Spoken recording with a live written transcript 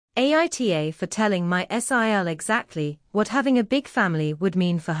AITA for telling my SIL exactly what having a big family would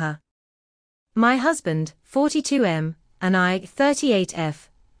mean for her. My husband, 42M, and I, 38F,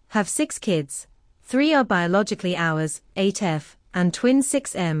 have 6 kids. 3 are biologically ours, 8F, and twins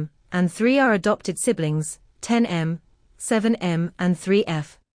 6M, and 3 are adopted siblings, 10M, 7M, and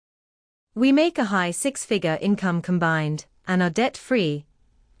 3F. We make a high 6-figure income combined, and are debt-free,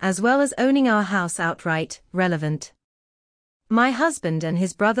 as well as owning our house outright. Relevant. My husband and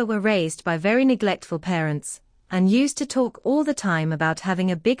his brother were raised by very neglectful parents, and used to talk all the time about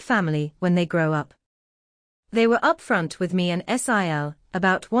having a big family when they grow up. They were upfront with me and SIL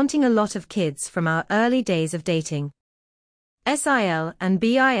about wanting a lot of kids from our early days of dating. SIL and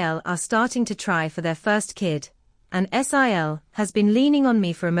BIL are starting to try for their first kid, and SIL has been leaning on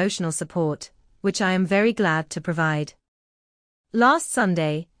me for emotional support, which I am very glad to provide. Last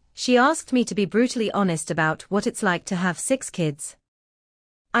Sunday, she asked me to be brutally honest about what it's like to have 6 kids.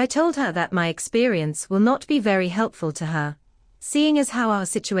 I told her that my experience will not be very helpful to her, seeing as how our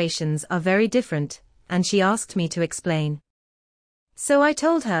situations are very different, and she asked me to explain. So I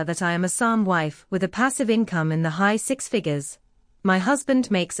told her that I am a SAM wife with a passive income in the high 6 figures. My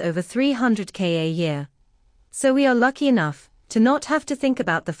husband makes over 300K a year. So we are lucky enough to not have to think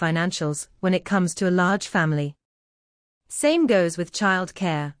about the financials when it comes to a large family. Same goes with child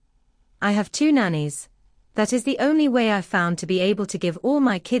care. I have 2 nannies. That is the only way I found to be able to give all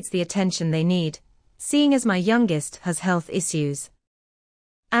my kids the attention they need, seeing as my youngest has health issues.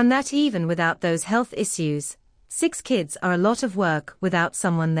 And that even without those health issues, 6 kids are a lot of work without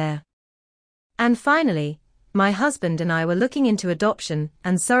someone there. And finally, my husband and I were looking into adoption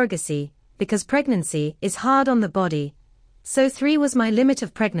and surrogacy, because pregnancy is hard on the body, so 3 was my limit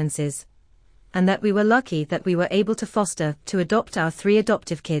of pregnancies, and that we were lucky that we were able to foster to adopt our 3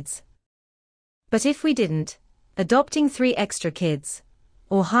 adoptive kids. But if we didn't, adopting 3 extra kids,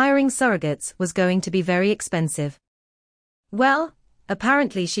 or hiring surrogates was going to be very expensive. Well,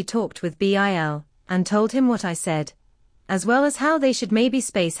 apparently she talked with BIL, and told him what I said, as well as how they should maybe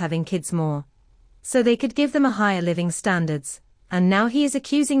space having kids more, so they could give them a higher living standards, and now he is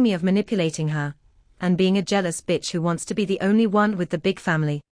accusing me of manipulating her, and being a jealous bitch who wants to be the only one with the big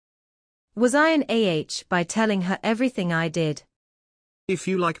family. Was I an AH by telling her everything I did? If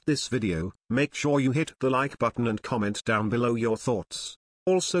you liked this video, make sure you hit the like button and comment down below your thoughts.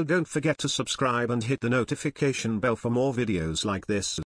 Also don't forget to subscribe and hit the notification bell for more videos like this.